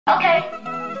Okay.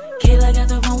 Kayla got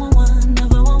the 411, the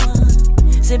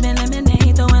 411. Sipping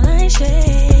lemonade, throwing light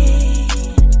shade.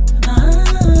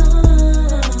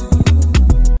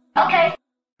 Okay.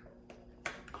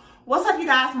 What's up, you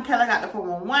guys? I'm Kayla got the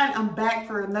 411. I'm back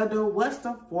for another What's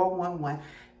the 411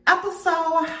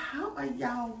 episode. How are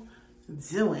y'all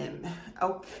doing?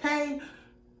 Okay.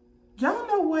 Y'all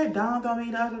know what dawned on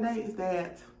me the other day is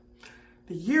that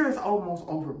the year is almost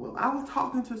over with. I was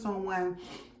talking to someone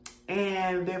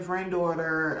and their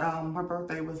granddaughter, her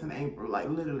birthday was in April. Like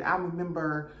literally, I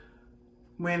remember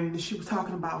when she was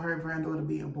talking about her granddaughter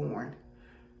being born.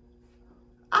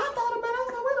 I thought about it, I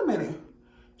was like, wait a minute.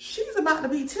 She's about to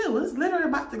be 2. It's literally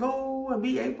about to go and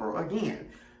be April again.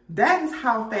 That is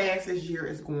how fast this year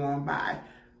is going by.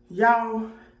 Y'all,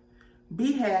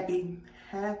 be happy,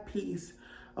 have peace,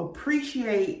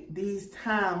 appreciate these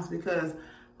times because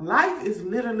life is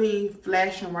literally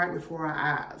flashing right before our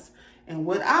eyes. And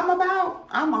what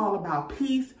I'm all about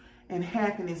peace and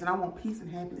happiness. And I want peace and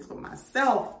happiness for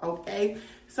myself, okay?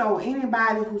 So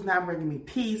anybody who's not bringing me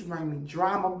peace, bringing me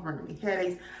drama, bringing me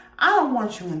headaches, I don't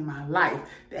want you in my life.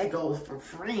 That goes for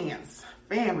friends,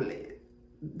 family,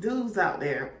 dudes out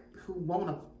there who want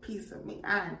a piece of me.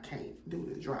 I can't do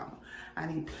the drama. I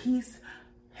need peace,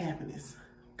 happiness,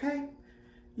 okay?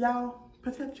 Y'all,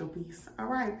 protect your peace, all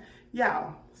right?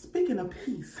 Y'all, speaking of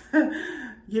peace,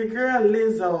 your girl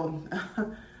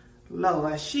Lizzo,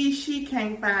 Lord, she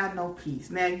can't find no peace.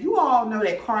 Now, you all know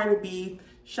that Cardi B,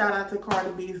 shout out to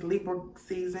Cardi B's Libra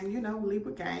season, you know,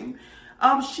 Libra game.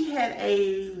 She had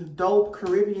a dope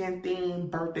Caribbean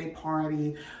themed birthday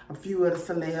party. A few of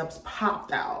the celebs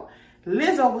popped out.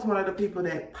 Lizzo was one of the people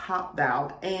that popped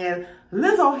out, and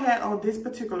Lizzo had on this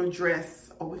particular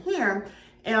dress over here,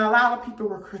 and a lot of people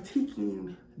were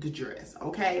critiquing the dress,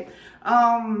 okay?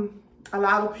 A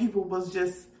lot of people was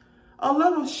just a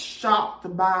little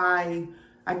shocked by,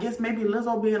 I guess maybe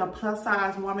Lizzo being a plus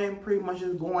size woman, pretty much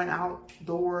just going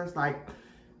outdoors, like,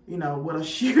 you know, with a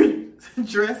sheer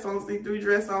dress on, see-through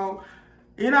dress on,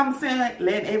 you know what I'm saying?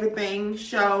 Letting everything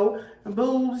show,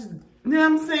 boobs, you know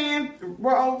what I'm saying?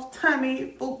 Rolls,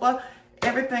 tummy, fupa,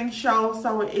 everything shows.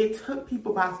 So it took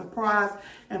people by surprise,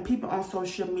 and people on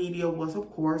social media was,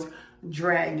 of course,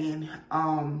 dragging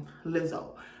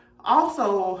Lizzo.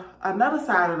 Also, another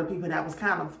side of the people that was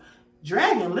kind of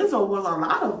dragging Lizzo was a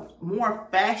lot of more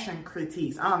fashion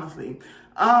critiques, honestly.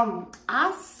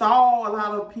 I saw a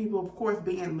lot of people, of course,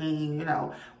 being mean, you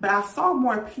know, but I saw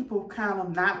more people kind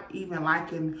of not even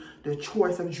liking the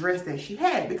choice of dress that she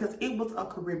had because it was a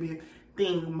Caribbean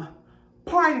theme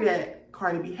party that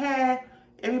Cardi B had.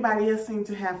 Everybody else seemed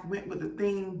to have went with the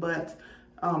theme, but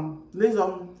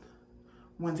Lizzo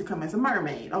wanted to come as a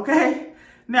mermaid, okay?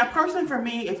 Now, personally for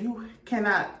me, if you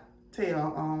cannot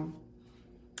tell,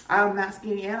 I'm not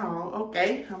skinny at all,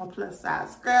 okay? I'm a plus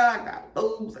size girl. I got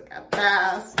boobs, I got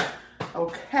thighs,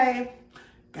 okay?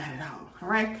 Got it all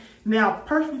right? Now,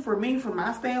 personally for me, from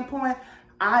my standpoint,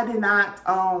 I did not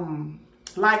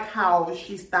like how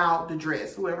she styled the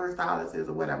dress, whoever her stylist is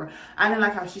or whatever. I didn't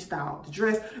like how she styled the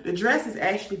dress. The dress is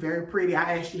actually very pretty.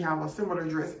 I actually have a similar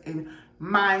dress in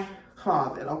my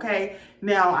closet, okay?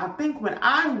 Now, I think when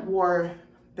I wore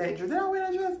that dress, did I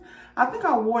wear that dress? I think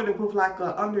I wore it with like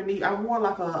a underneath, I wore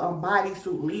like a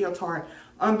bodysuit leotard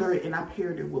under it, and I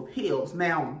paired it with heels.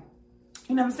 Now,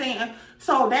 you know what I'm saying?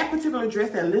 So that particular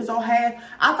dress that Lizzo had,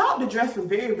 I thought the dress was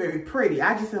very, very pretty.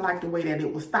 I just didn't like the way that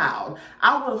it was styled.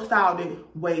 I would have styled it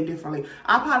way differently.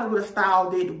 I probably would have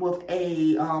styled it with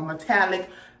a metallic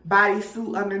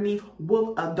bodysuit underneath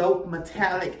with a dope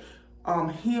metallic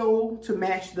heel to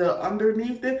match the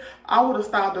underneath it. I would have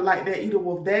styled it like that, either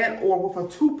with that or with a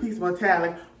 2-piece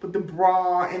metallic with the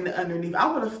bra and the underneath.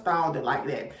 I would have styled it like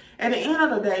that. At the end of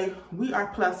the day, we are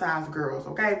plus size girls,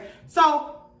 okay?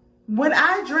 So when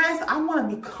I dress, I want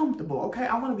to be comfortable, okay?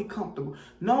 I want to be comfortable.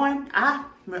 Knowing I've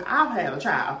had a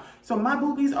child, so my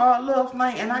boobies are a little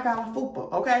slank and I got a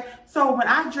fupa, okay? So when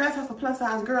I dress as a plus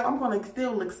size girl, I'm going to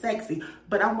still look sexy,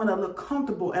 but I want to look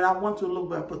comfortable and I want to look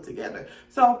well put together.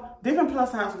 So different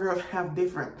plus size girls have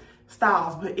different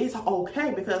styles, but it's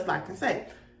okay because, like I say,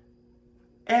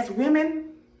 as women,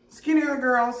 skinnier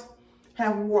girls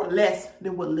have wore less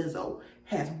than what Lizzo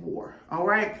has wore, all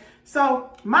right?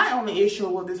 So my only issue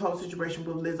with this whole situation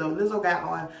with Lizzo got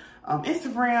on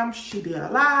Instagram. She did a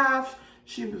live.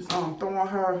 She was throwing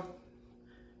her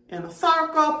in a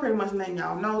circle, pretty much letting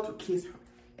y'all know to kiss her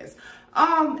ass.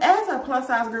 As a plus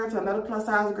size girl to another plus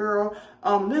size girl,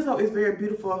 Lizzo is very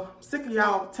beautiful. I'm sick of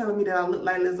y'all telling me that I look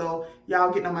like Lizzo.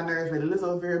 Y'all getting on my nerves with it.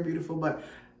 Lizzo is very beautiful, but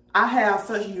I have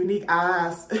such unique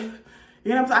eyes.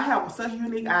 You know what I'm saying? I have such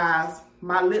unique eyes.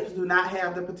 my lips do not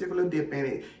have the particular dip in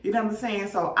it. You know what I'm saying?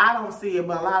 So I don't see it,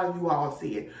 but a lot of you all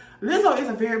see it. Lizzo is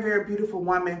a very, very beautiful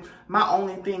woman. My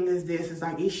only thing is this, is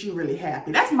like, is she really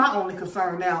happy? That's my only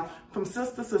concern now, from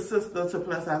sister to sister to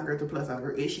plus size girl to plus size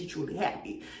girl. Is she truly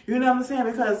happy? You know what I'm saying?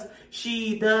 Because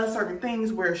she does certain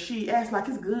things where she acts like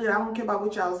it's good. I don't care about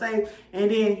what y'all say.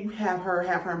 And then you have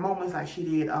her moments like she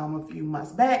did a few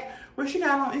months back, where she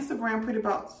got on Instagram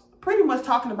pretty much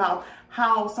talking about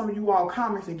how some of you all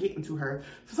comments are getting to her.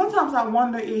 So sometimes I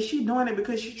wonder, is she doing it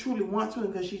because she truly wants to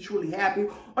and because she's truly happy,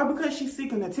 or because she's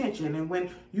seeking attention? And when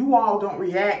you all don't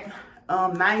react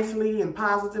nicely and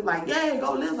positive, like, yay,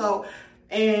 go Lizzo,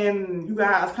 and you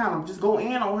guys kind of just go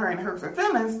in on her and hurt her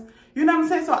feelings, you know what I'm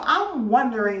saying? So I'm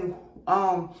wondering,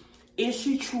 is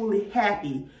she truly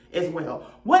happy as well?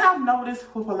 What I've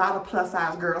noticed with a lot of plus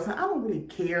size girls, and I don't really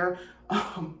care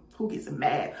who gets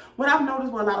mad. What I've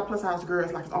noticed with a lot of plus size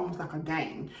girls, like, it's almost like a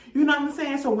game. You know what I'm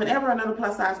saying? So whenever another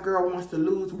plus size girl wants to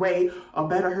lose weight or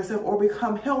better herself or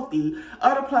become healthy,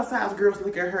 other plus size girls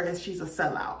look at her as she's a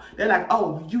sellout. They're like,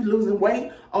 oh, you losing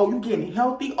weight? Oh, you getting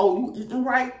healthy? Oh, you eating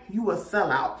right? You a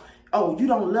sellout. Oh, you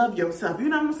don't love yourself. You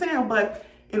know what I'm saying? But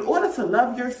in order to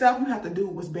love yourself, you have to do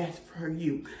what's best for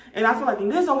you. And I feel like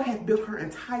Lizzo has built her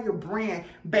entire brand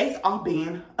based off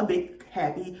being a big,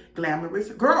 happy, glamorous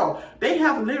girl. They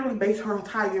have literally based her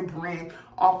entire brand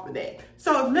off of that.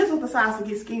 So if Lizzo decides to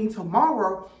get skinny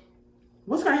tomorrow,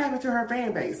 what's going to happen to her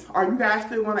fan base? Are you guys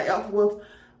still going to F with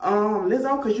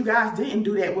Lizzo? Because you guys didn't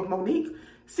do that with Monique.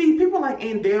 See, people like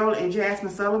Andale and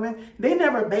Jasmine Sullivan, they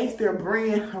never based their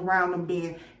brand around them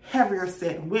being heavier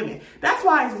set women. That's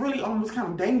why it's really almost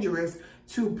kind of dangerous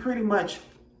to pretty much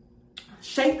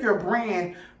shape your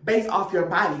brand based off your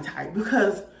body type,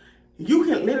 because you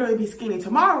can literally be skinny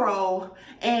tomorrow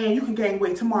and you can gain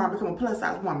weight tomorrow and become a plus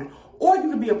size woman. Or you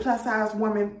can be a plus size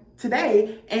woman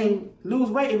today and lose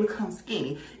weight and become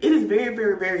skinny. It is very,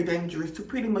 very, very dangerous to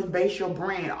pretty much base your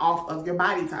brand off of your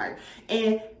body type.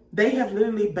 And they have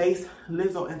literally based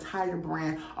Lizzo's entire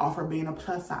brand off her being a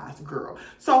plus size girl.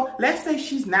 So let's say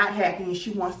she's not happy and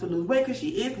she wants to lose weight because she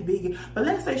is vegan. But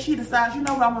let's say she decides, you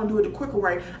know what, I want to do it the quicker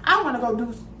way. I want to go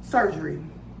do surgery.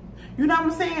 You know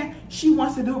what I'm saying? She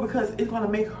wants to do it because it's going to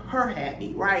make her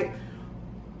happy, right?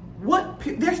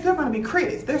 There's still going to be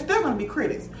critics. There's still going to be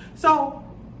critics. So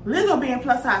Lizzo being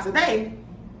plus size today,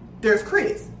 there's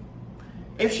critics.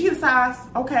 If she decides,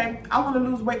 okay, I want to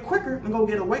lose weight quicker and go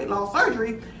get a weight loss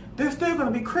surgery, there's still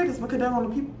going to be critics because there are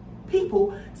going to be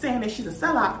people saying that she's a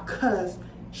sellout because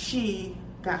she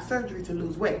got surgery to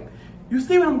lose weight. You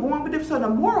see what I'm going with this? So the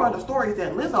moral of the story is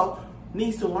that Lizzo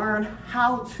needs to learn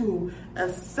how to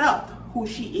accept who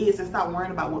she is and stop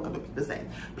worrying about what other people say.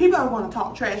 People are going to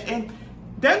talk trash, and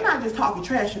they're not just talking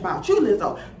trash about you,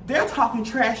 Lizzo. They're talking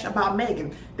trash about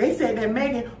Megan. They said that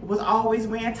Megan was always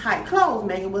wearing tight clothes.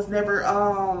 Megan was never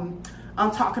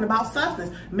talking about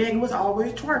substance. Megan was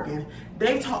always twerking.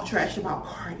 They talk trash about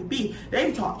Cardi B.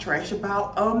 They talk trash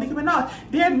about Nicki Minaj.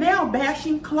 They're now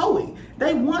bashing Chloe.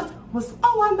 They once was,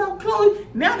 oh, I love Chloe.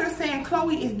 Now they're saying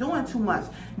Chloe is doing too much.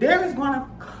 There is going to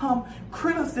come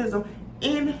criticism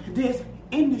in this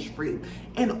industry.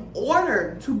 In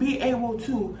order to be able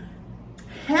to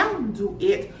handle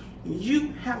it,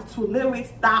 you have to literally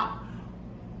stop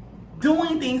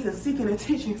doing things and seeking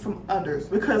attention from others,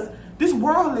 because this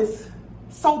world is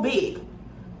so big.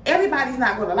 Everybody's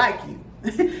not going to like you.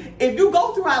 If you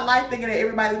go throughout life thinking that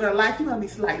everybody's going to like you, you're going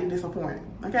to be slightly disappointed.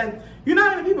 Okay? You know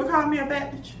how many people call me a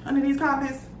fat bitch under these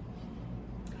comments?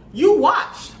 You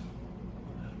watch.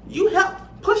 You help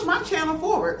push my channel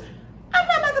forward. I'm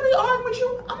not about to be arguing with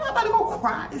you. I'm not about to go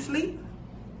cry and sleep.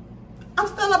 I'm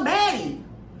still a baddie.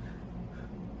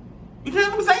 You know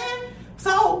what I'm saying?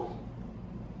 So,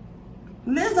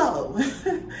 Lizzo,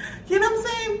 you know what I'm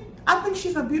saying? I think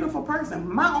she's a beautiful person.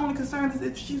 My only concern is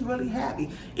if she's really happy.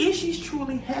 Is she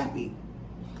truly happy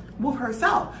with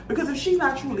herself? Because if she's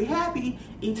not truly happy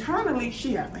eternally,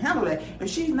 she has to handle that. If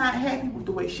she's not happy with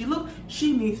the way she looks,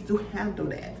 she needs to handle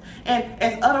that. And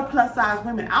as other plus size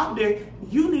women out there,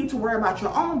 you need to worry about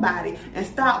your own body and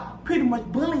stop pretty much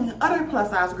bullying other plus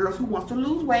size girls who wants to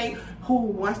lose weight, who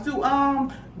wants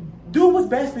to do what's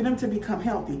best for them to become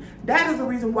healthy. That is the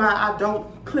reason why I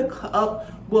don't click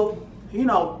up with,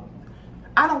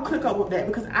 I don't click up with that,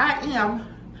 because I am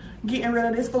getting rid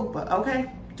of this fupa,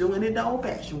 okay? Doing it the old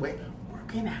fashioned way,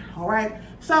 working out, all right?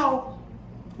 So,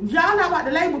 y'all not about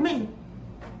to label me.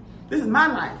 This is my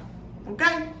life,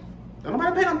 okay? Don't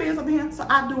nobody pay no bills up here, so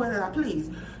I do it as I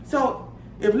please. So,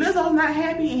 if Lizzo's not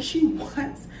happy and she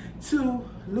wants to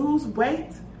lose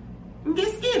weight and get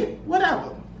skinny,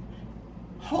 whatever,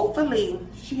 hopefully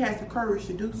she has the courage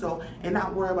to do so and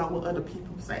not worry about what other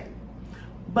people say.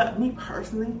 But me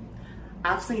personally,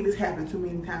 I've seen this happen too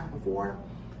many times before,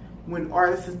 when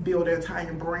artists build their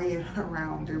entire brand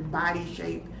around their body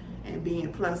shape and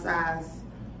being plus size,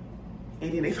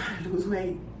 and then they try to lose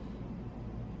weight.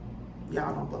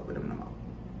 Y'all don't fuck with them no more.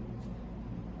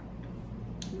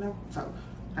 You know? So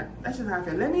that's just how I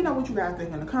feel. Let me know what you guys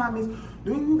think in the comments.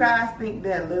 Do you guys think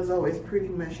that Lizzo is pretty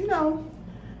much, you know,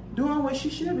 doing what she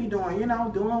should be doing, you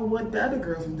know, doing what the other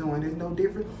girls are doing? There's no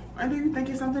difference. Or do you think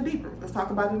it's something deeper? Let's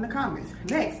talk about it in the comments.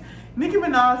 Next, Nicki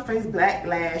Minaj faced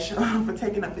backlash for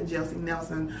taking up for Jesy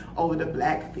Nelson over the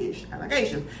Blackfish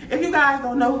allegations. If you guys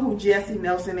don't know who Jesy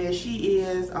Nelson is, she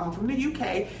is from the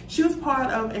UK. She was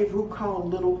part of a group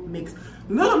called Little Mix.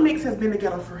 Little Mix has been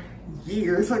together for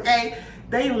years, okay?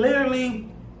 They literally,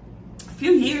 a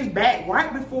few years back,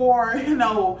 right before, you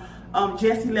know,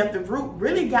 Jesy left the group,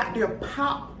 really got their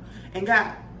pop and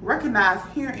got recognized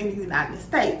here in the United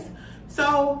States.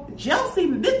 So Jesy,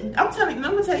 I'm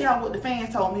gonna tell y'all what the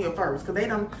fans told me at first, because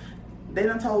they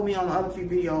done told me on the other few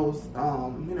videos,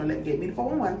 you know, let Get Me the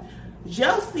 411.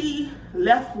 Jesy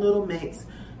left Little Mix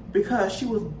because she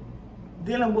was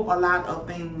dealing with a lot of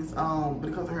things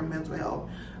because of her mental health.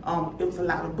 It was a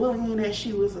lot of bullying that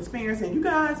she was experiencing. You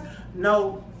guys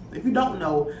know, if you don't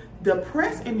know, the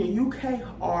press in the UK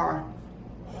are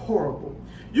horrible.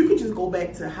 You can just go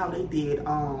back to how they did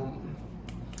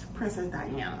Princess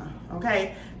Diana,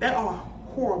 okay? They are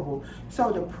horrible.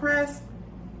 So the press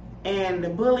and the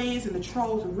bullies and the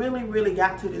trolls really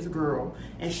got to this girl,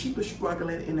 and she was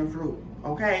struggling in the group,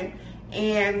 okay?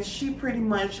 And she pretty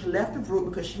much left the group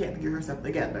because she had to get herself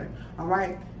together, all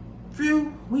right?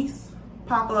 Few weeks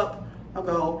pop-up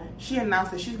ago, she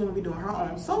announced that she's going to be doing her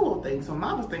own solo thing. So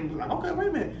I was thinking, like, okay, wait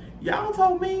a minute. Y'all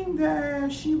told me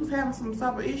that she was having some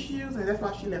type of issues, and that's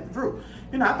why she left the group.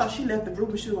 You know, I thought she left the group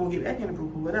and she was going to get back in the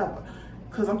group or whatever.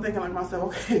 Because I'm thinking like myself,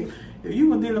 okay, if you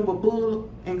were dealing with bull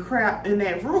and crap in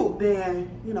that group,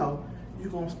 then, you know,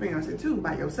 you're going to experience it too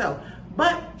by yourself.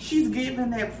 But she's given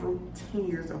that for 10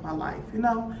 years of her life, you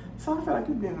know? So I feel like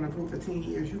you've been in a group for 10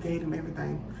 years. You gave them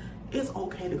everything. It's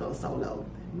okay to go solo.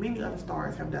 Many other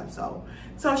stars have done so.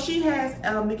 So she has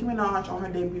Nicki Minaj on her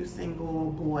debut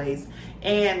single, Boys.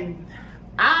 And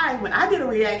when I did a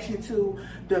reaction to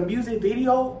the music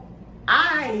video,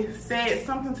 I said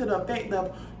something to the effect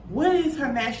of, what is her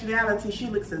nationality? She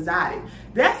looks exotic.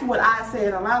 That's what I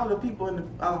said. A lot of the people in the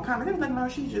comments, they was like, no,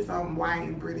 she's just white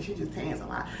and British. She just tans a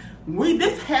lot.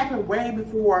 This happened way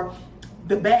before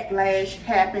the backlash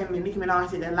happened and Nicki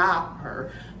Minaj didn't allow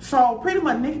her. So pretty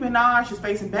much Nicki Minaj is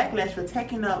facing backlash for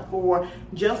taking up for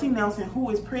Jesy Nelson, who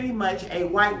is pretty much a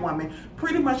white woman,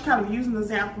 pretty much kind of using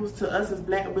examples to us as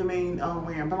black women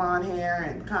wearing blonde hair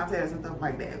and contacts and stuff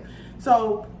like that.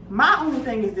 So my only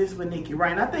thing is this with Nicki,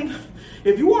 right? And I think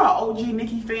if you are an OG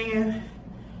Nicki fan,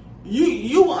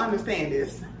 you will understand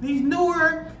this. These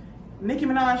newer Nicki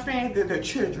Minaj fans, they're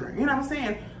children. You know what I'm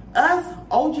saying? Us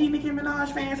OG Nicki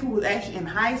Minaj fans who was actually in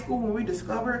high school when we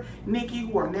discovered Nicki,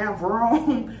 who are now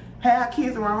grown, have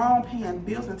kids of our own, paying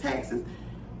bills and taxes,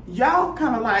 y'all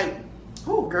kind of like,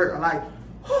 oh girl, like,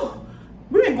 whew,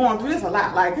 we've been going through this a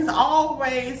lot. Like, it's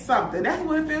always something. That's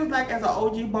what it feels like as an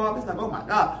OG Bob. It's like, oh my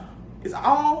God, it's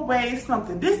always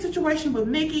something. This situation with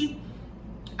Nicki,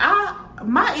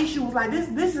 my issue was like,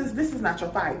 this is not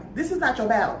your fight. This is not your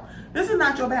battle. This is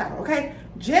not your battle, okay?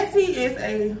 Jesy is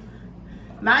a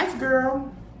nice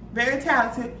girl, very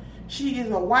talented. She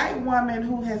is a white woman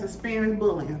who has experienced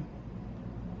bullying.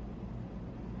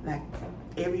 Like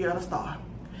every other star.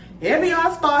 Every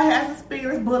other star has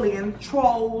experienced bullying,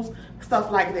 trolls,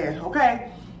 stuff like that,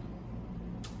 okay?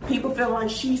 People feel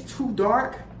like she's too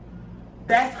dark.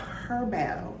 That's her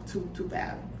battle, to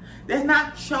battle. That's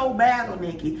not your battle,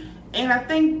 Nicki. And I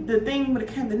think the thing when it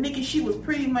came to Nicki, she was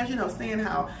pretty much, you know, saying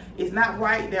how it's not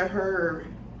right that her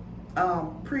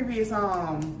previous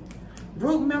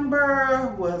group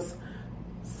member was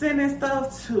sending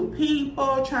stuff to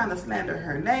people, trying to slander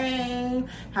her name,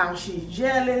 how she's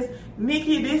jealous.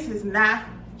 Nicki, this is not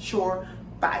your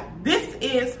fight. This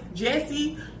is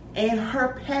Jesy and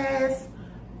her past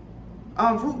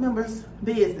group members'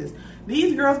 business.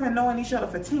 These girls been knowing each other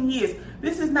for 10 years.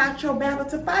 This is not your battle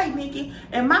to fight, Nicki.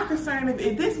 And my concern,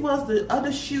 if this was the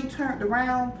other shoe turned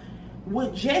around,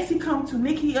 would Jesy come to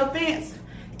Nicki's offense?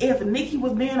 If Nicki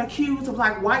was being accused of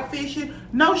like whitefishing?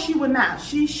 No, she would not.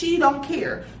 She don't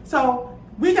care. So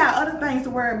we got other things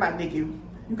to worry about, Nicki. You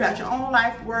got your own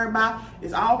life to worry about.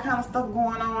 There's all kind of stuff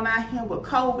going on out here with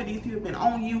COVID. These people been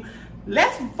on you.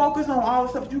 Let's focus on all the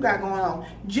stuff you got going on.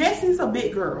 Jessy's a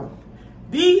big girl.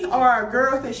 These are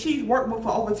girls that she's worked with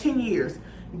for over 10 years.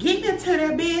 Getting into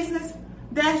their business,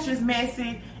 that's just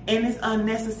messy. and it's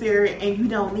unnecessary, and you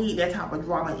don't need that type of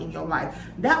drama in your life.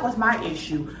 That was my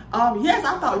issue. Yes,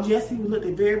 I thought Jessie looked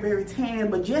very, very tan,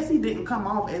 but Jessie didn't come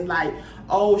off as like,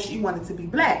 oh, she wanted to be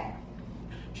black.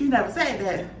 She never said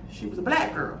that she was a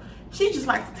black girl. She just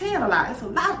likes to tan a lot. It's a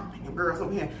lot of girls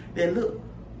over here that look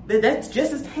that's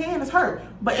just as tan as her.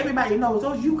 But everybody knows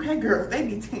those UK girls, they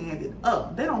be tanned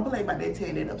up. They don't play about that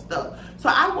tanned up stuff. So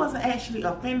I wasn't actually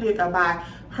offended about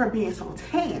her being so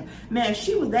tan. Now, if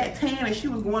she was that tan and she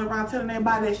was going around telling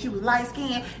everybody that she was light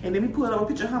skinned, and then we put up a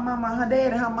picture of her mama and her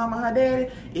daddy, and her mama and her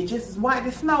daddy, it's just as white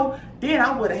as snow, then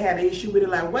I would have had an issue with it.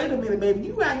 Like, wait a minute, baby,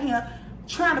 you out here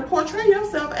trying to portray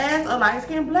yourself as a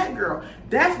light-skinned black girl.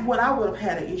 That's what I would have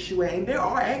had an issue at. And there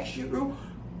are actually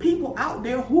people out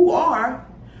there who are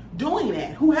doing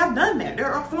that, who have done that.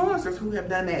 There are influencers who have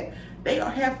done that. They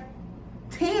have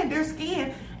tanned their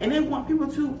skin, and they want people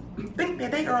to think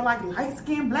that they are like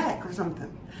light-skinned black or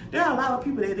something. There are a lot of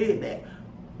people that did that.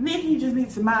 Nicki just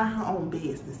needs to mind her own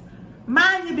business.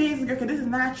 Mind your business, girl, because this is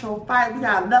not your fight. We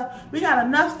got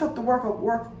enough stuff to work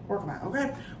about,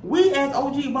 okay? We as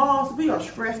OG Balls, we are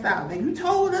stressed out. Now, you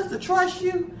told us to trust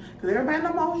you, because everybody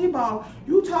know OG Ball.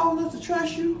 You told us to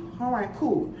trust you. All right,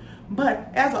 cool.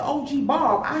 But as an OG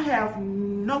Ball, I have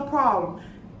no problem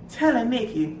telling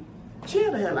Nicki,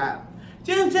 chill the hell out.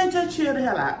 Just chill the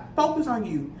hell out. Focus on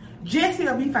you. Jessie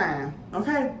will be fine,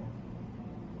 okay?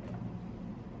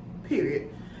 Period.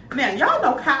 Now, y'all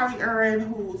know Kyrie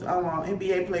Irving, who's an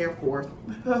NBA player, of course.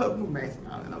 Who makes him?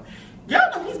 I don't know.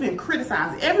 Y'all know he's been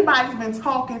criticized. Everybody's been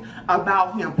talking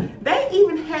about him. They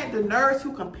even had the nerves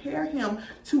to compare him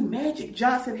to Magic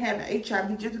Johnson having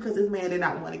HIV just because this man did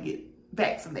not want to get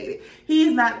vaccinated.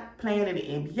 He's not playing in the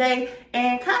NBA.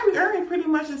 And Kyrie Irving pretty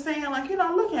much is saying, like, you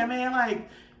know, look at man, like,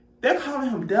 they're calling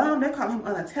him dumb. They're calling him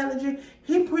unintelligent.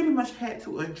 He pretty much had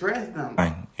to address them.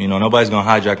 You know, nobody's going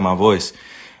to hijack my voice.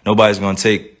 Nobody's going to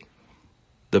take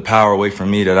the power away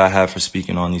from me that I have for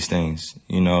speaking on these things,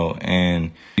 you know,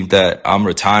 and that I'm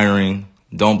retiring.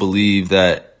 Don't believe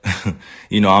that,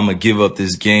 you know, I'm going to give up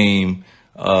this game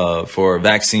for a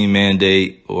vaccine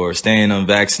mandate or staying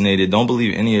unvaccinated. Don't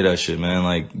believe any of that shit, man.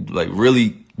 Like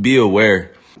really be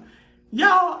aware.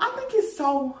 Y'all, I think it's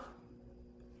so...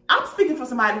 I'm speaking for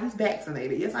somebody who's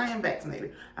vaccinated. Yes, I am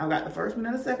vaccinated. I got the first one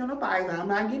and the second of Pfizer. I'm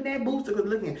not getting that booster because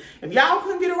looking, if y'all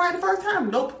couldn't get it right the first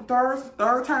time, nope,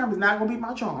 third time is not going to be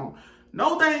my charm.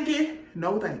 No thank you.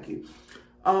 No thank you.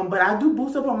 But I do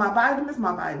boost up on my vitamins,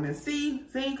 my vitamin C,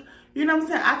 zinc. You know what I'm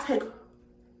saying? I take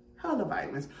hella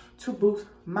vitamins to boost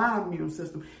my immune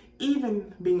system,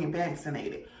 even being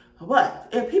vaccinated. But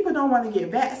if people don't want to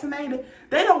get vaccinated,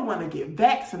 they don't want to get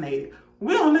vaccinated.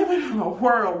 We don't live in a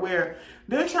world where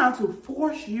they're trying to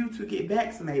force you to get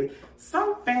vaccinated.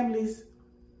 Some families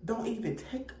don't even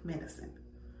take medicine.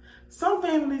 Some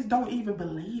families don't even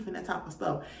believe in that type of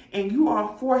stuff. And you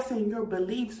are forcing your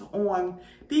beliefs on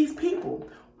these people.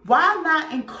 Why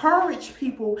not encourage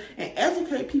people and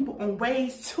educate people on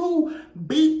ways to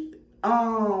beat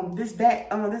this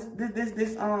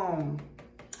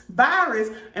virus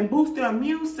and boost their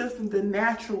immune system the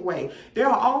natural way? There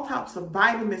are all types of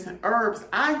vitamins and herbs.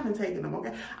 I've been taking them,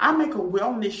 okay? I make a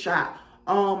wellness shot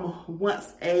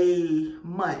once a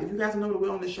month. If you guys know what a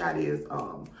wellness shot is,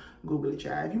 Google it,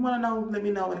 child. If you want to know, let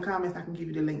me know in the comments. I can give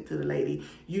you the link to the lady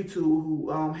YouTube who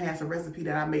has a recipe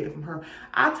that I made it from her.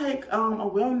 I take a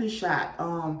wellness shot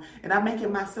and I make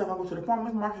it myself. I go to the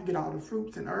farmer's market, get all the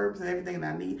fruits and herbs and everything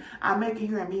that I need. I make it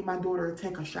here and me and my daughter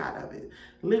take a shot of it.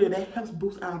 Literally, that helps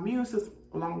boost our immune system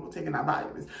along with taking our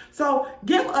vitamins. So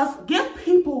give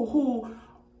people who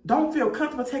don't feel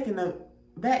comfortable taking the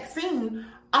vaccine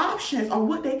options on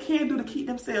what they can do to keep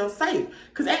themselves safe.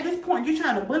 Because at this point, you're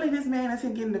trying to bully this man into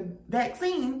getting the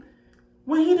vaccine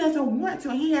when he doesn't want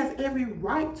to, and he has every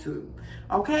right to.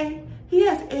 Okay?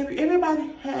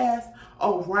 Everybody has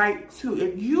a right to.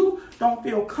 If you don't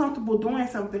feel comfortable doing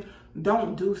something,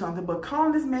 don't do something. But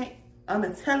calling this man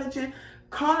unintelligent,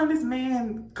 calling this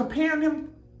man, comparing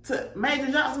him to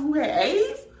Magic Johnson who had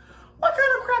AIDS, what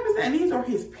kind of crap is that? And these are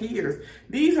his peers.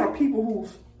 These are people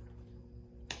who've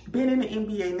been in the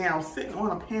NBA now, sitting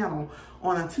on a panel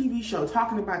on a TV show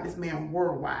talking about this man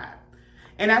worldwide.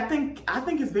 And I think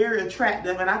it's very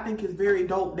attractive, and I think it's very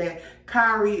dope that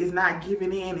Kyrie is not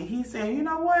giving in, and he's saying, you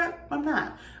know what, I'm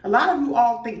not. A lot of you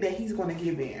all think that he's going to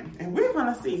give in, and we're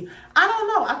going to see. I don't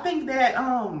know. I think that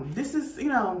this is, you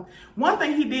know, one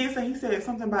thing he did say, he said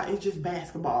something about it's just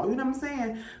basketball. You know what I'm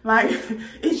saying? Like,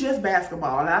 it's just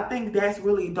basketball, and I think that's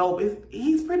really dope.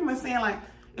 He's pretty much saying, like,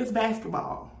 it's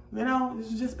basketball. You know,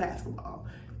 it's just basketball.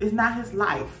 It's not his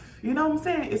life. You know what I'm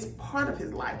saying? It's part of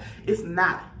his life. It's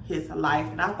not his life.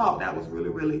 And I thought that was really,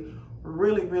 really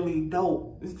really, really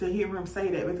dope is to hear him say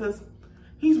that, because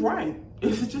he's right.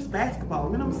 It's just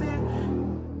basketball. You know what I'm saying?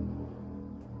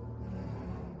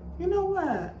 You know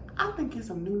what? I think it's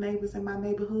some new neighbors in my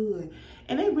neighborhood,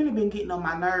 and they really been getting on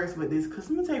my nerves with this. Cause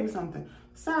let me tell you something.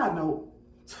 Side note,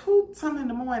 2-something in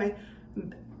the morning,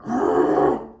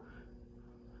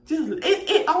 just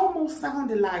it almost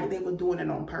sounded like they were doing it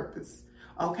on purpose.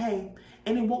 Okay,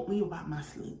 and it woke me about my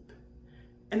sleep,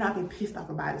 and I've been pissed off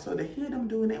about it. So to hear them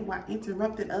doing it while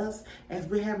interrupting us as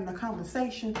we're having a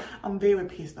conversation, I'm very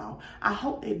pissed off. I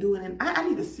hope they do it, and I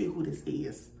need to see who this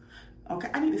is. Okay,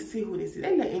 I need to see who this is.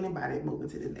 They let anybody move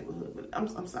into this neighborhood, but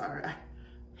I'm sorry. I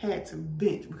had to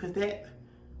vent because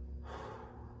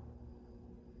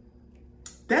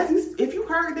that's if you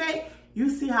heard that, you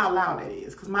see how loud that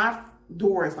is, because my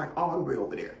door is like all the way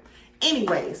over there.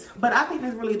 Anyways, but I think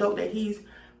it's really dope that he's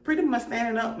pretty much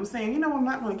standing up and saying, you know, I'm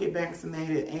not going to get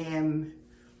vaccinated, and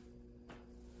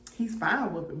he's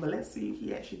fine with it. But let's see if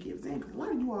he actually gives in, because a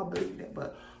lot of you all believe that,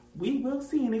 but we will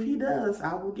see. And if he does,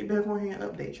 I will get back on here and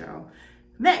update y'all.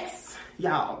 Next,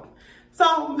 y'all.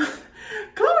 So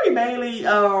Chloe Bailey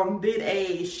did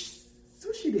a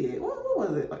what she did? What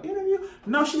was it? An interview?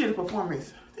 No, she did a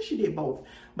performance. I think she did both.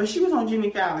 But she was on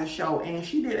Jimmy Fallon's show, and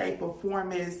she did a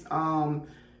performance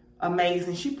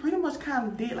amazing. She pretty much kind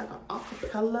of did like an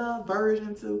acapella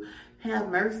version to Have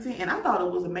Mercy, and I thought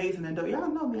it was amazing. And though y'all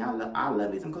know me, I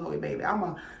love me some Chloe Bailey. I'm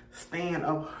a stan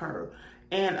of her.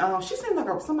 And she seems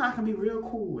like somebody I can be real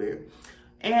cool with.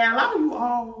 And a lot of you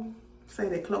all say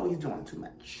that Chloe's doing too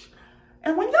much.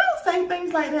 And when y'all say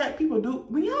things like that, people do.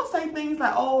 When y'all say things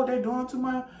like, oh, they're doing too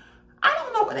much, I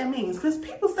don't know what that means. Because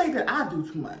people say that I do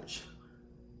too much.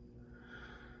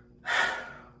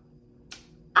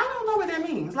 I don't know what that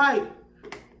means. Like,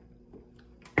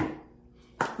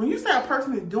 when you say a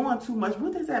person is doing too much,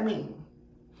 what does that mean?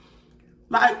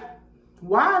 Like,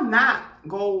 why not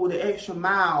go the extra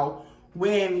mile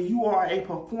when you are a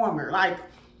performer? Like,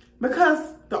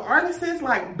 because the artists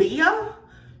like Bia,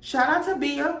 shout out to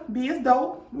Bia. Bia's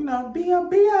dope. You know,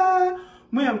 Bia.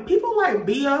 When people like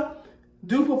Bia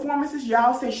do performances,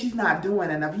 y'all say she's not doing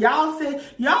enough.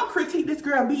 Y'all critique this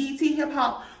girl BET hip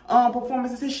hop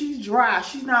performances, say she's dry,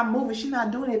 she's not moving, she's not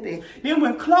doing anything. Then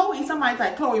when somebody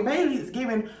like Chloe Bailey is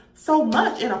giving so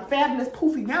much in a fabulous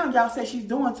poofy gown, y'all say she's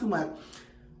doing too much.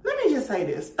 Let me just say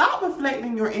this. Stop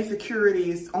reflecting your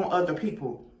insecurities on other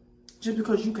people just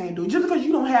because you can't do it, just because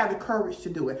you don't have the courage to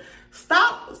do it.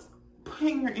 Stop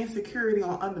putting your insecurity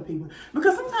on other people,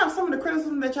 because sometimes some of the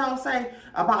criticism that y'all say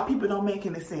about people don't make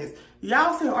any sense.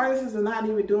 Y'all say artists are not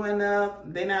even doing enough,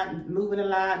 they're not moving a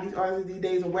lot, these artists these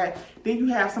days are whack. Then you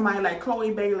have somebody like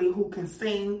Chloe Bailey who can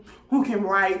sing, who can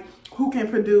write, who can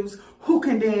produce, who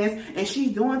can dance, and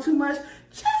she's doing too much.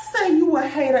 Just say you a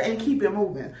hater and keep it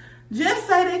moving. Just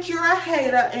say that you're a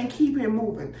hater and keep it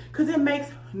moving, because it makes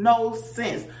no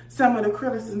sense. Some of the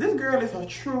criticism. This girl is a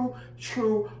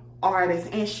true artist,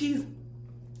 and she's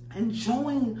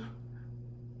enjoying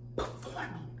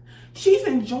performing. She's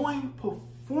enjoying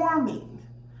performing,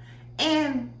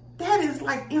 and that is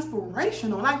like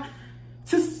inspirational. Like,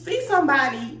 to see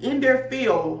somebody in their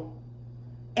field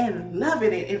and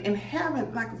loving it and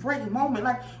having like a great moment.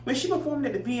 Like when she performed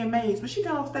at the VMAs, when she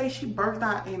got on stage, she burst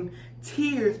out in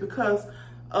tears because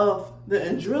of the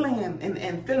adrenaline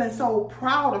and feeling so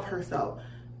proud of herself.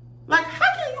 Like,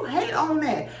 how can you hate on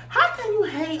that? How can you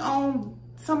hate on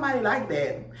somebody like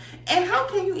that? And how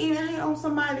can you even hate on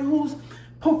somebody who's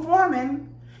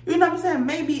performing, you know what I'm saying,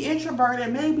 maybe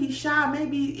introverted, maybe shy,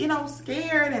 maybe, you know,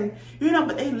 scared, and, you know,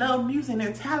 but they love music and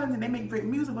they're talented, they make great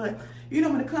music, but, you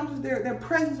know, when it comes to their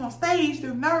presence on stage,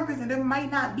 they're nervous, and there might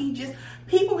not be just,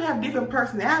 people have different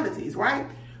personalities, right?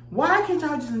 Why can't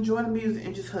y'all just enjoy the music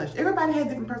and just hush? Everybody has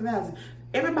different personalities.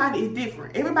 Everybody is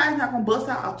different. Everybody's not going to bust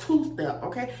out a two-step,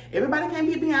 okay? Everybody can't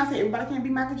be Beyonce. Everybody can't be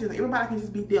Michael Jackson. Everybody can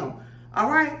just be them, all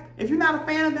right? If you're not a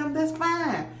fan of them, that's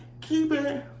fine. Keep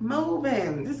it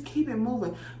moving. Just keep it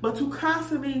moving. But to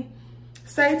constantly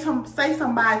say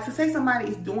somebody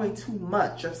is doing too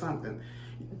much or something,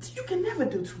 you can never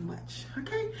do too much,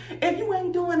 okay? If you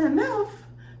ain't doing enough,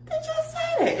 then just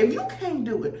say that. If you can't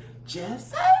do it,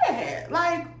 just say that.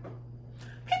 Like,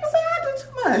 people say I do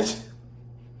too much.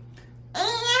 And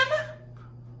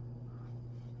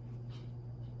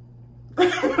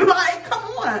like, come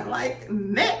on. Like,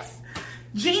 next,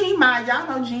 Jeannie Mai. Y'all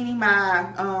know Jeannie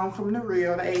Mai from The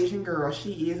Real, the Asian girl.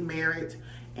 She is married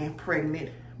and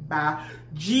pregnant by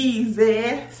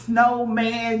Jeezy,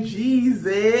 Snowman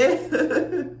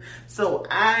Jeezy. So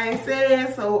I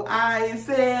said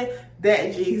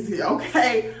that Jeezy,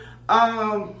 okay?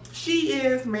 she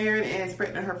is married and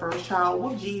expecting her first child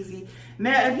with Jeezy.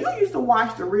 Now, if you used to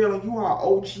watch The Real and you are an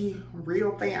OG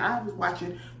Real fan, I was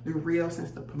watching The Real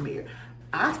since the premiere.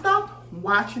 I stopped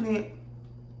watching it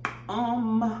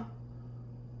a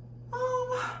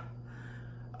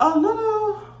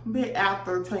little bit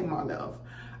after Tamar left.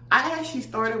 I actually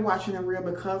started watching The Real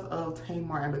because of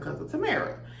Tamar and because of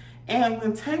Tamara. And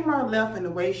when Tamar left and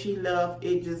the way she left,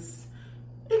 it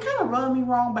kind of rubbed me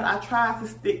wrong, but I tried to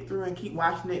stick through and keep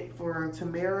watching it for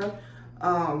Tamara.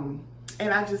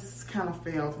 And I just kind of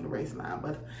fell to the race line.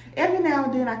 But every now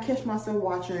and then I catch myself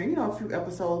watching, a few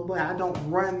episodes, but I don't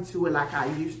run to it like I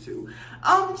used to.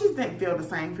 It just didn't feel the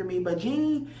same for me. But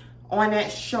Jeannie on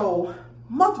that show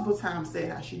multiple times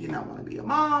said how she did not want to be a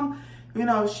mom.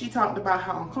 She talked about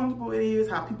how uncomfortable it is,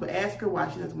 how people ask her why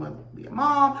she doesn't want to be a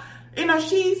mom.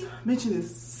 She's mentioned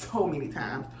this so many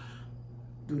times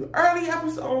through the early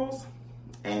episodes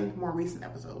and more recent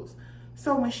episodes.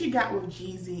 So when she got with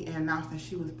Jeezy and announced that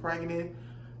she was pregnant,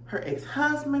 her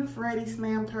ex-husband, Freddie,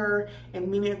 slammed her, and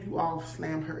many of you all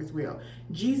slammed her as well.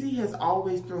 Jeezy has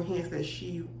always thrown hints that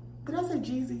did I say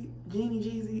Jeezy? Jeannie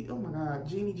Jeezy? Oh my God,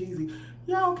 Jeannie Jeezy.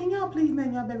 Y'all, can y'all please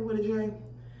name y'all baby with a J?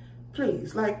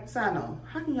 Please, side note,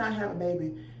 how can y'all have a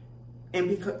baby and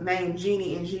be named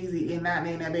Jeannie and Jeezy and not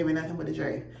name that baby nothing but a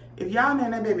J? If y'all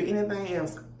name that baby anything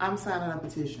else, I'm signing a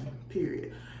petition,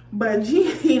 period. But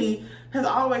Jeannie has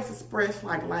always expressed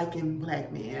liking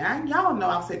black men. Y'all know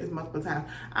I've said this multiple times.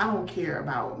 I don't care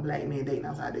about black men dating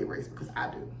outside their race because I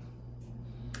do.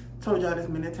 Told y'all this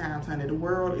many times, honey. The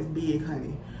world is big,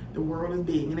 honey. The world is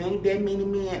big. And ain't that many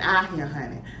men out here,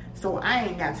 honey. So I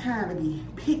ain't got time to be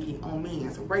picky on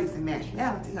men's race and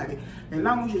nationality, honey. As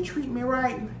long as you treat me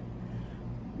right,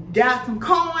 got some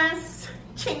coins,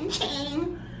 ching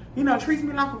ching, treats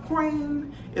me like a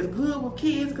queen, is good with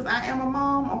kids because I am a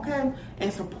mom, okay,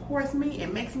 and supports me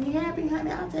and makes me happy,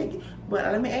 honey, I'll take it. But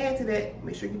let me add to that,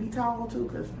 make sure you be tall too,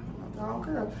 because I'm a tall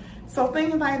girl. So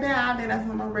things like that, I did that's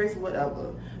on my race,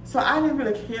 whatever. So I didn't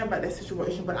really care about that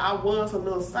situation, but I was a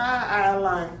little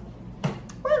side-eye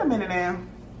wait a minute now.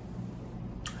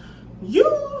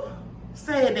 You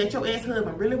said that your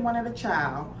ex-husband really wanted a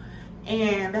child,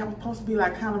 and that was supposed to be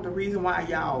kind of the reason why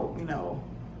y'all,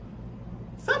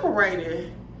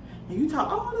 separated. And you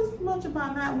talk all this much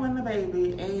about not wanting a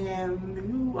baby, and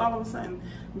you all of a sudden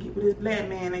get with this black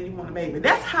man and you want a baby.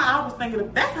 That's how I was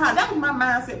thinking. That was my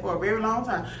mindset for a very long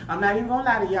time. I'm not even gonna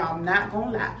lie to y'all. I'm not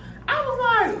gonna lie. I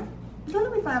was like,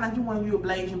 let me find out you want you a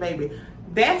Blasian baby.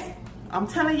 I'm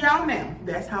telling y'all now,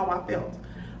 that's how I felt.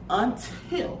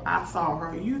 Until I saw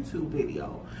her YouTube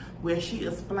video where she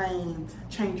explained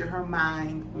changing her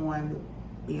mind on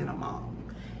being a mom.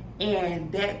 And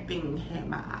that thing had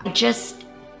my eye. I just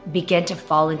began to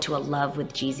fall into a love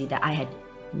with Jeezy that I had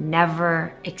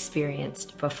never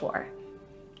experienced before.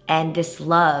 And this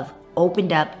love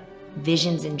opened up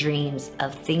visions and dreams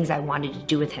of things I wanted to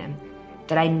do with him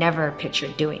that I never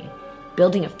pictured doing.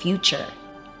 Building a future,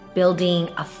 building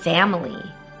a family,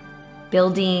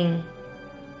 building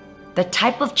the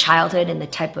type of childhood and the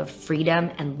type of freedom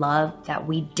and love that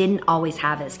we didn't always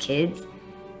have as kids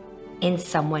in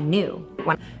someone new.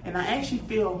 And I actually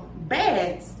feel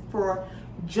bad for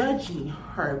judging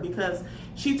her because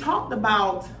she talked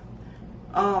about,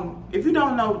 if you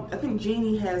don't know, I think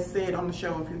Jeannie has said on the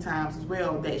show a few times as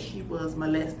well that she was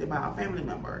molested by a family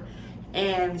member.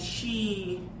 And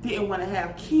she didn't want to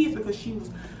have kids because she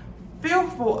was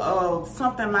fearful of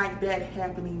something like that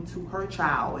happening to her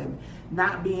child and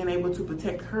not being able to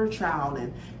protect her child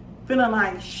and feeling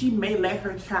like she may let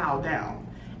her child down.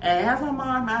 And as a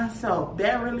mom myself,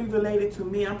 that really related to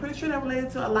me. I'm pretty sure that related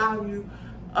to a lot of you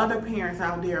other parents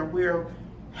out there where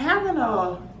having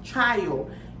a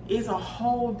child is a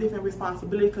whole different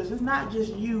responsibility because it's not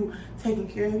just you taking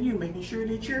care of you, making sure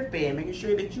that you're fed, making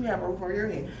sure that you have a roof over your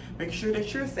head, making sure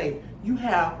that you're safe. You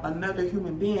have another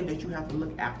human being that you have to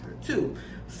look after too.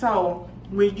 So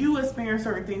when you experience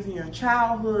certain things in your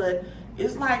childhood,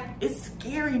 it's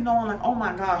scary knowing oh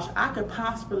my gosh, I could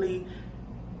possibly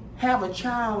have a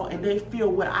child and they feel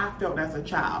what I felt as a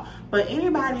child. But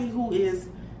anybody who is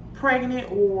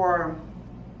pregnant or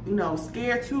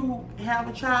scared to have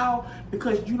a child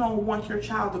because you don't want your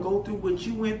child to go through what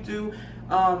you went through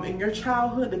in your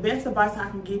childhood, the best advice I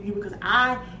can give you, because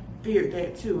I feared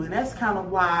that too, and that's kind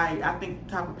of why I think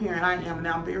the type of parent I am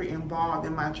now. I'm very involved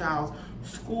in my child's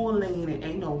schooling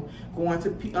and going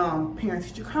to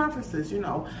parent-teacher conferences.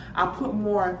 I put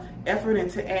more effort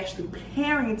into actually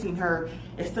parenting her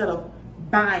instead of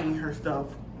buying her stuff,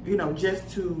 just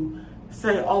to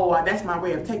say, oh, that's my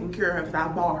way of taking care of her because I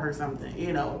bought her something.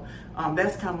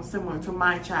 That's kind of similar to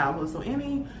my childhood. So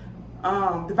any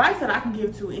The advice that I can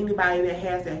give to anybody that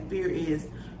has that fear is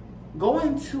go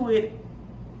into it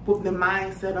with the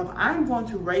mindset of, I'm going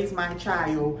to raise my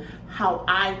child how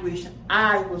I wish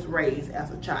I was raised as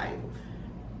a child.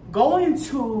 Go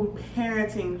into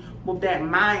parenting with that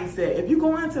mindset. If you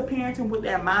go into parenting with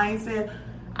that mindset,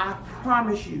 I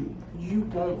promise you, you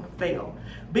won't fail.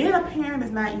 Being a parent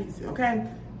is not easy, okay?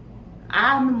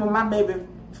 I remember my baby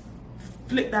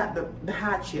flipped out the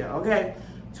high chair, okay?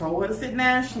 Told her to sit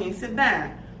down, she ain't sit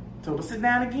down. Told her to sit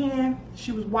down again.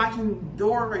 She was watching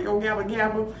Dora, Yo Gabba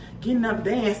Gabba, getting up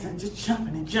dancing, just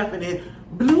jumping and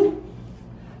blew,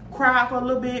 cried for a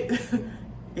little bit, and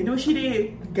then what she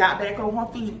did, got back on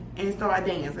her feet and started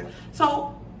dancing.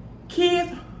 So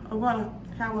kids are gonna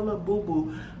have a little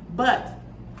boo-boo, but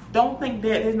don't think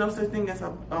that there's no such thing as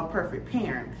a perfect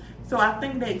parent. So I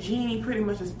think that Jeannie pretty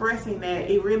much expressing that,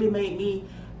 it really made me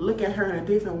look at her in a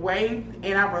different way,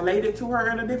 and I related to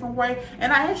her in a different way,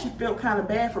 and I actually felt kind of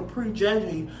bad for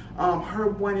prejudging her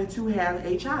wanting to have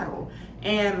a child.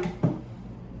 And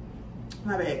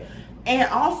my bad. And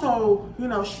also, you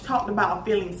know, she talked about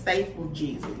feeling safe with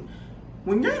Jeezy.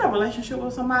 When you're in a relationship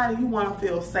with somebody, you want to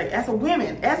feel safe. As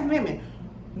women,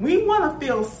 we want to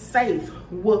feel safe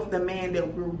with the man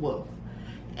that we're with.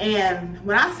 And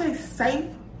when I say safe,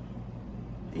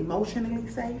 emotionally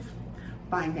safe,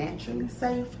 financially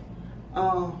safe,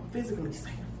 physically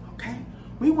safe, okay?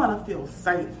 We want to feel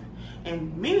safe.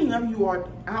 And many of you are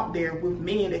out there with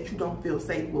men that you don't feel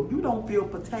safe with. You don't feel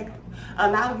protected. A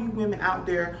lot of you women out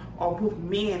there are with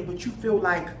men, but you feel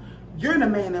like you're the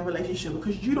man in a relationship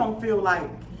because you don't feel like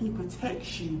he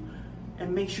protects you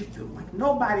and makes you feel like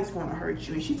nobody's going to hurt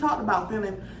you. And she talked about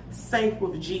feeling safe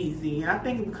with Jeezy. And I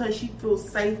think because she feels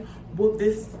safe with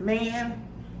this man,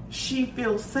 she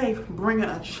feels safe bringing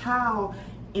a child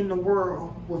in the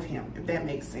world with him, if that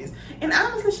makes sense. And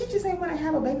honestly, she just ain't want to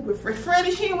have a baby with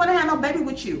Freddie. She ain't want to have no baby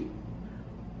with you.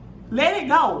 Let it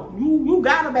go. You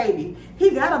got a baby.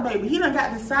 He got a baby. He done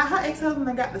got the side, her ex-husband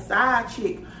done got the side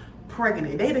chick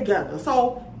pregnant. They together.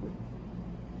 So,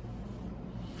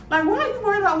 like, why are you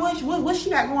worried about what she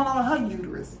got going on in her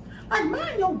uterus? Like,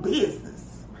 mind your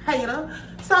business, hater.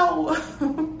 So,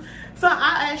 so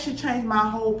I actually changed my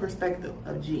whole perspective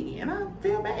of Jeannie, and I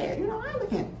feel bad. You know, I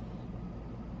don't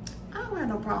have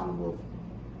no problem with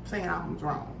saying I was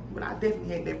wrong, but I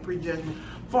definitely had that prejudgment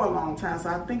for a long time. So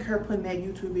I think her putting that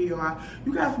YouTube video out,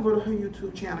 you guys can go to her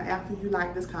YouTube channel after you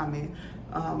like this comment,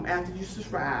 after you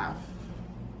subscribe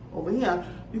over here,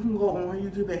 you can go on her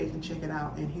YouTube page and check it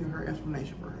out and hear her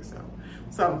explanation for herself.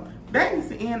 So that is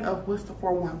the end of What's the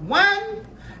 411.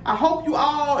 I hope you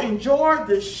all enjoyed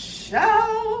the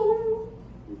show.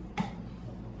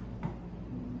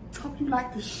 Hope you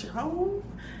like the show.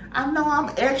 I know I'm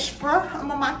extra.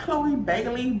 I'm on my Chloe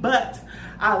Bailey, but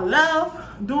I love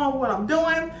doing what I'm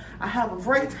doing. I have a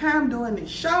great time doing this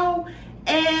show,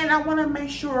 and I want to make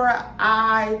sure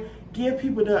I give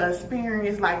people the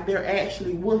experience like they're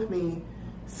actually with me,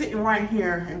 sitting right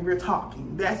here and we're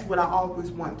talking. That's what I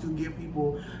always want to give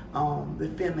people the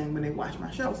feeling when they watch my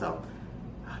show. So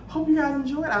hope you guys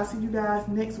enjoyed. I'll see you guys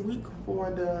next week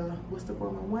for the What's the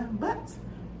 411. But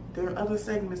there are other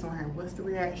segments on here. What's the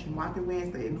Reaction? Wappy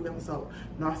Wednesday, a new episode.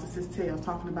 Narcissist Tales,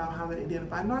 talking about how they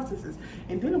identify narcissists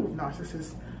and dealing with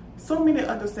narcissists. So many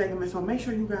other segments, so make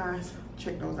sure you guys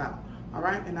check those out. All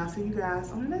right, and I'll see you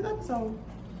guys on the next episode.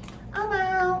 I'm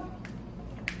out.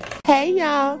 Hey,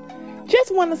 y'all.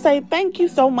 Just want to say thank you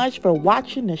so much for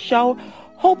watching the show.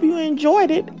 Hope you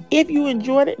enjoyed it. If you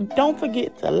enjoyed it, don't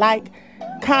forget to like,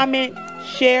 comment,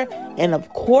 share, and of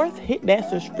course, hit that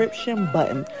subscription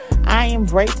button. I am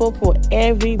grateful for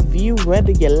every view,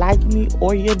 whether you like me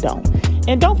or you don't.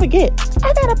 And don't forget,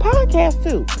 I got a podcast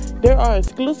too. There are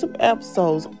exclusive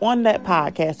episodes on that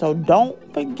podcast, so don't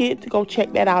forget to go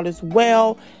check that out as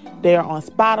well. They're on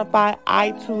Spotify,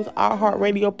 iTunes,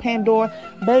 iHeartRadio, Pandora.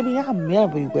 Baby, I'm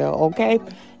everywhere, okay?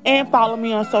 And follow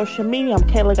me on social media. I'm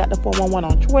Kayla Got the 411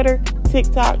 on Twitter,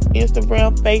 TikTok,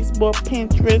 Instagram, Facebook,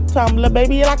 Pinterest, Tumblr.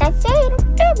 Baby, like I said,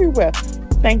 I'm everywhere.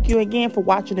 Thank you again for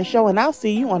watching the show, and I'll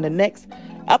see you on the next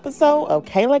episode of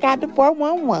Kayla Got the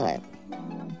 411.